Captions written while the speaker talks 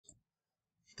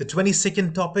The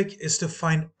 22nd topic is to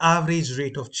find average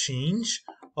rate of change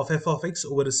of f of x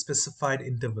over a specified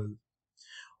interval.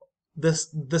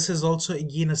 This is also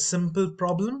again a simple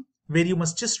problem where you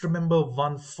must just remember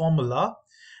one formula,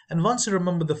 and once you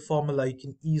remember the formula you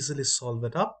can easily solve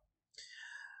it up.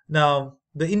 Now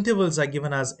the intervals are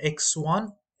given as x1,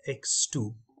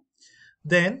 x2.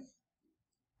 Then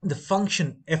the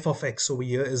function f of x over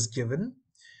here is given.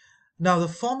 Now the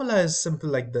formula is simple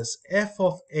like this: f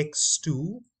of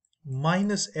x2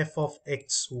 minus f of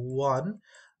x1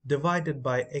 divided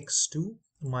by x2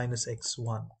 minus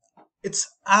x1. It's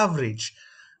average.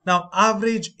 Now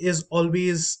average is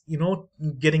always,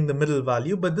 getting the middle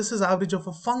value, but this is average of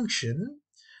a function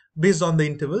based on the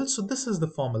interval. So this is the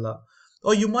formula.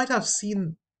 Or you might have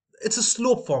seen, it's a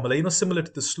slope formula, similar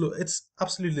to the slope. It's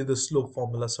absolutely the slope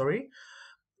formula, sorry.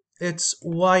 It's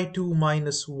y2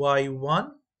 minus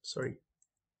y1,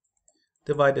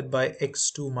 divided by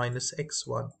x2 minus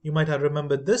x1. You might have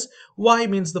remembered this. Y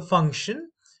means the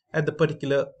function at the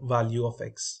particular value of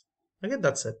x. Okay,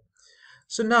 that's it.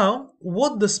 So now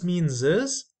what this means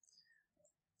is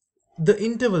the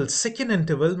interval, second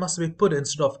interval, must be put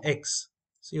instead of x.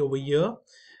 See over here,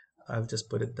 I'll just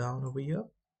put it down over here.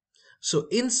 So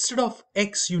instead of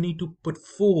x you need to put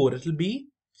 4. It will be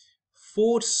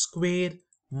 4 squared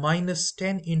minus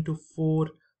 10 into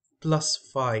 4 plus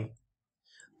 5.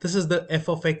 This is the f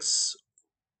of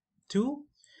x2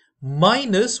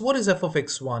 minus, what is f of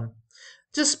x1?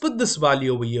 Just put this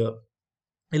value over here.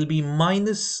 It'll be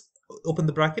minus, open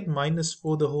the bracket, minus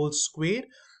 4 the whole square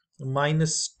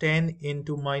minus 10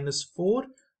 into minus 4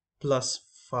 plus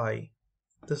 5.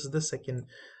 This is the second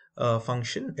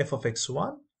function, f of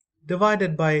x1,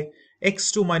 divided by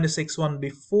x2 minus x1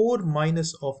 be 4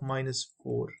 minus of minus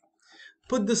 4.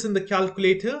 Put this in the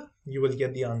calculator, you will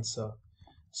get the answer.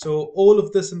 So all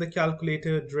of this in the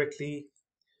calculator directly,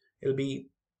 it'll be,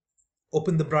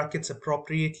 open the brackets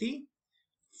appropriately,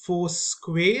 4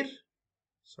 square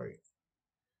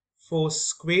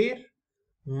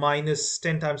minus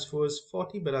 10 times 4 is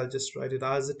 40, but I'll just write it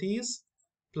as it is,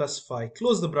 plus 5.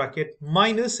 Close the bracket,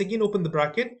 minus, again open the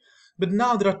bracket, but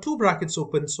now there are two brackets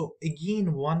open, so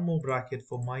again one more bracket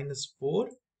for minus 4,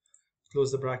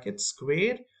 close the bracket,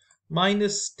 square,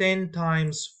 minus 10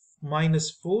 times minus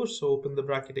 4, so open the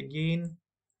bracket again,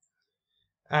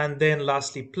 and then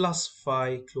lastly plus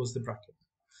 5, close the bracket,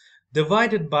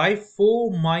 divided by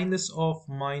 4 minus of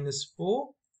minus 4,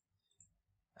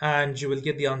 and you will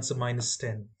get the answer minus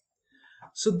 10.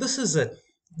 So this is it.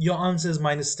 Your answer is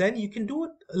minus 10. You can do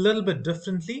it a little bit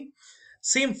differently.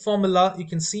 Same formula, you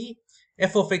can see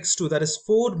f of x2, that is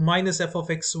 4 minus f of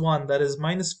x1, that is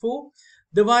minus 4,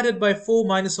 divided by 4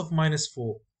 minus of minus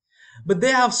 4. But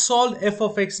they have solved f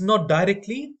of x not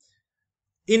directly,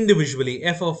 individually.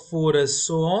 F of 4 is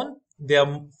so on, they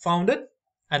have found it,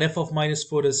 and f of minus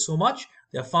 4 is so much,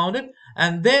 they have found it,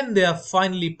 and then they have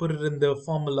finally put it in the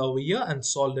formula over here and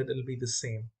solved it. It'll be the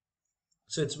same.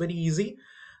 So it's very easy.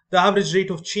 The average rate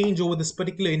of change over this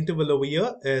particular interval over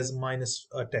here is minus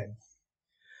 10.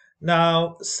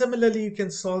 Now, similarly, you can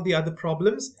solve the other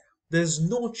problems. There's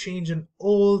no change in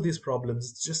all these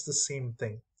problems. It's just the same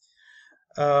thing.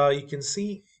 You can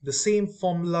see the same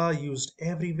formula used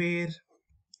everywhere.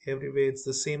 Everywhere it's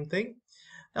the same thing.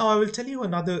 Now, I will tell you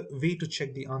another way to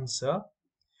check the answer.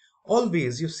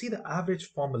 Always, you see the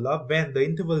average formula when the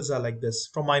intervals are like this,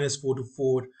 from minus 4 to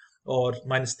 4 or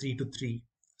minus 3 to 3.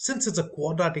 Since it's a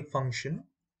quadratic function,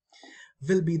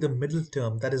 will be the middle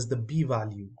term, that is the b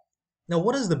value. Now,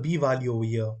 what is the b value over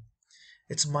here?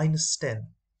 It's minus 10.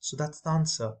 So that's the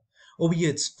answer. Over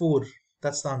here, it's 4.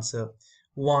 That's the answer.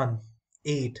 1,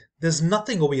 8. There's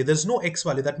nothing over here. There's no x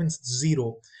value. That means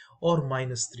 0 or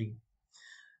minus 3.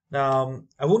 Now,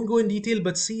 I won't go in detail,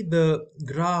 but see the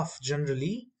graph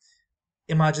generally.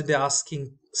 Imagine they're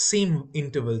asking same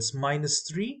intervals, minus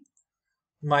 3.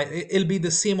 It'll be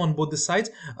the same on both the sides.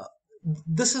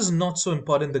 This is not so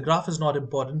important. The graph is not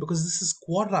important because this is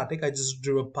quadratic. I just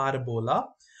drew a parabola.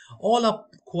 All are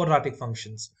quadratic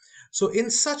functions. So in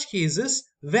such cases,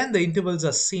 when the intervals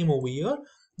are same over here,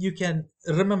 you can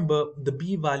remember the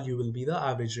b value will be the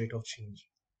average rate of change.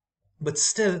 But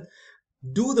still,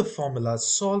 do the formula,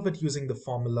 solve it using the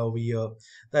formula over here.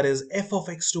 That is f of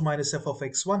x2 minus f of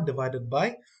x1 divided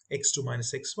by x2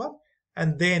 minus x1.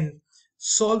 And then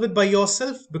solve it by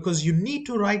yourself because you need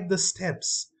to write the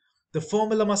steps. The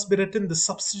formula must be written, the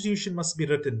substitution must be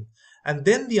written, and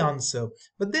then the answer.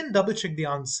 But then double check the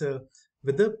answer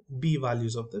with the b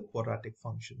values of the quadratic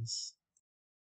functions.